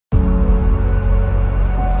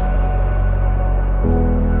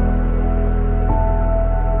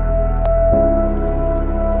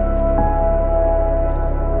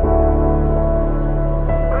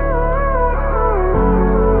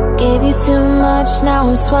much, now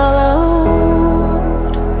I'm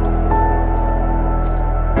swallowed.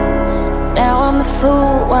 Now I'm the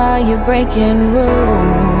fool while you're breaking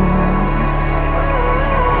rules.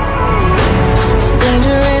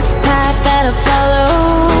 Dangerous path that I follow.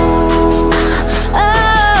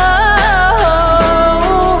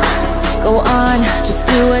 Oh, go on, just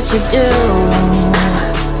do what you do.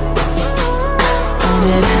 And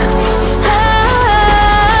it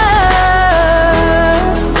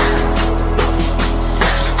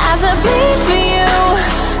bleed for you,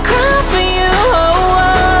 cry for you, oh, oh.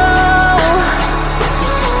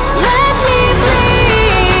 Let me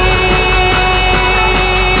bleed.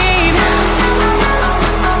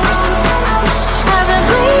 As I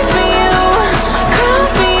bleed for you, cry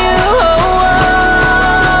for you, oh,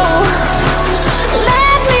 oh.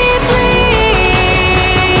 Let me bleed.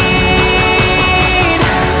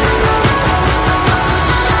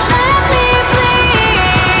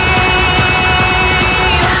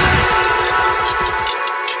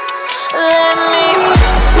 Let me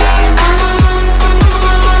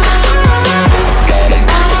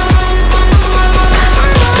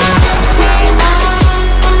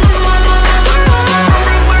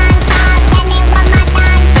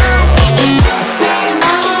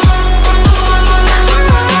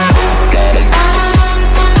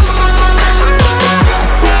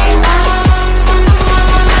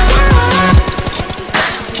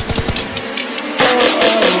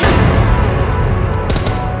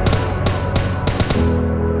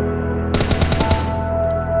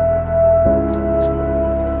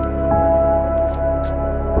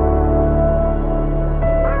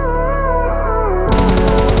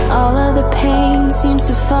seems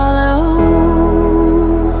to follow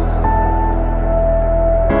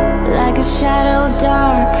like a shadow,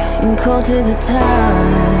 dark and cold to the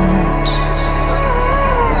touch.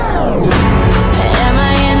 Am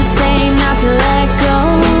I insane not to let go?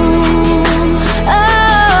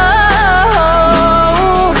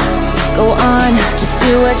 Oh, go on, just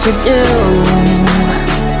do what you do.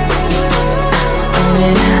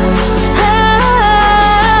 And it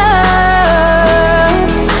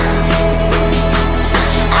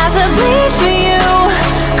bleed for you,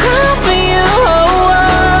 cry for you, oh, oh.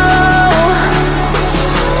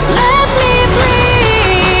 Let me bleed.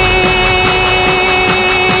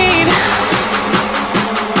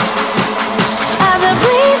 As I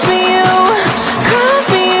bleed for you, cry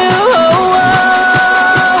for you, oh, oh.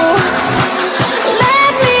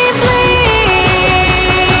 Let me bleed.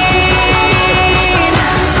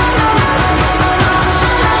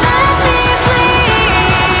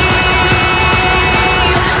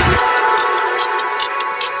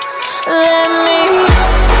 Let me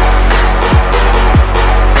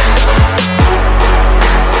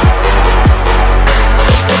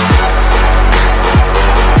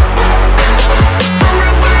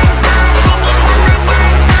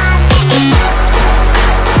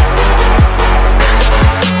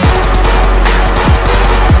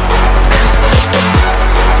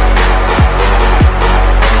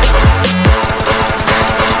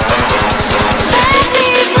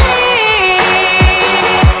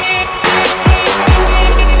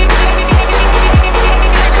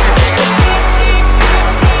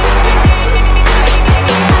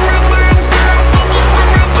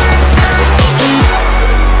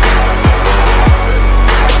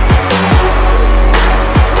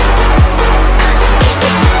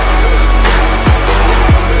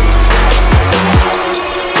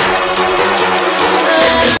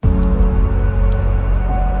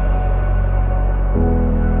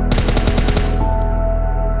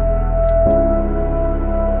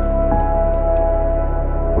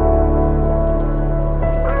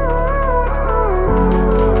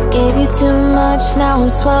let me too much, now I'm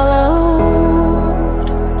swallowed.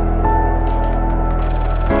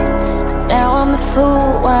 Now I'm the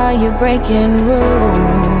fool while you're breaking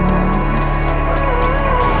rules.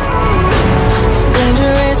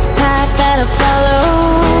 Dangerous path that I follow.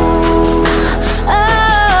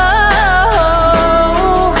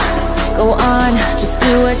 Oh, go on, just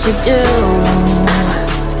do what you do.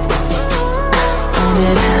 And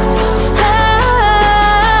it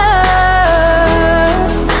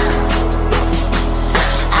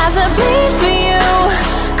bleed for you,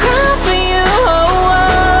 cry for you, oh, oh.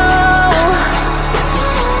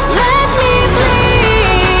 Let me bleed.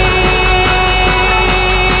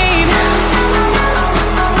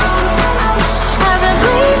 As I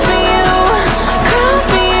bleed for you, cry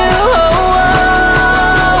for you, oh, oh.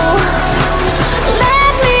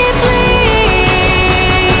 Let me bleed.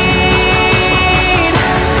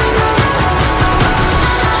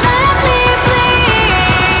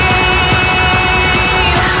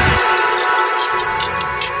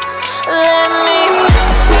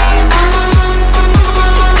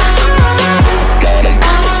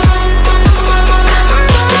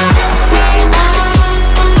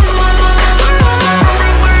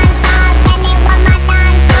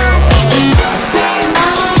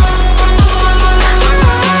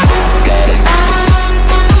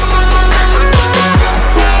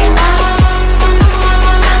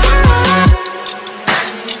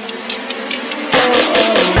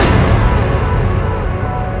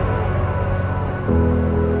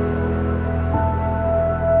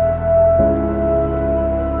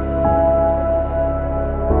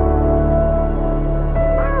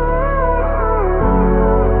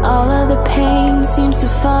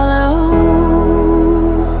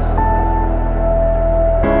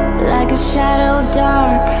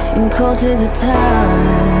 and cold to the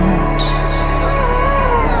touch.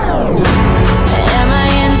 Am I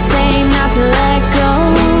insane not to let go?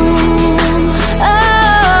 Oh,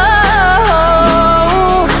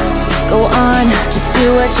 go on, just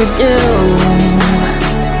do what you do.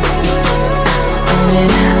 And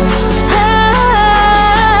it hurts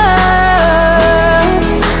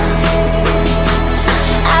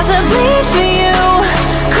as I bleed for you,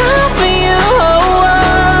 cry for you.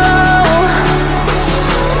 Oh,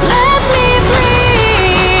 let me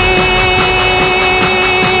bleed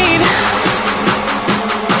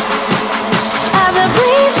as I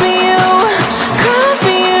bleed for you, cry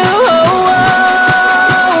for you.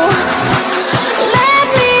 Oh, let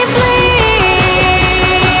me bleed.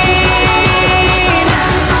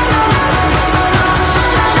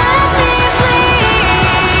 Let me bleed.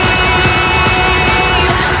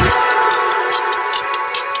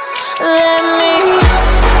 Let me.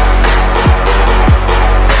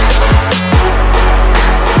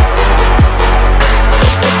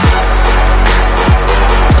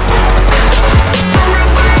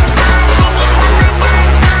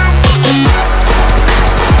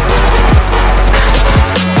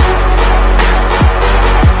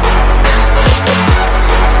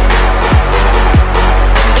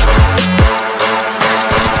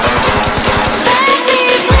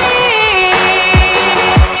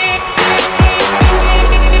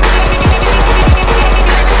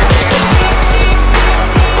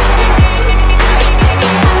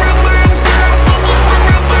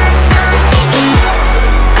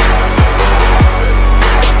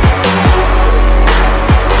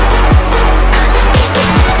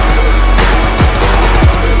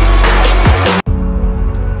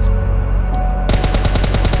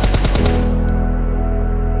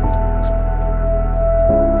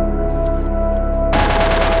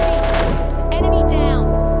 Enemy down.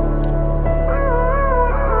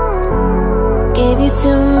 Gave you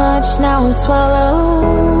too much, now I'm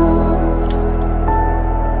swallowed.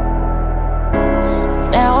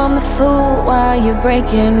 Now I'm the fool while you're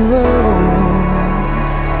breaking rules.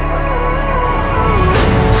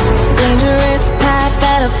 Dangerous path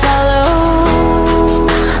that I follow.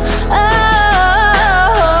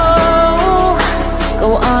 Oh,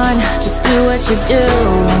 go on, just do what you do.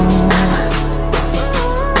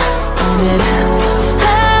 And it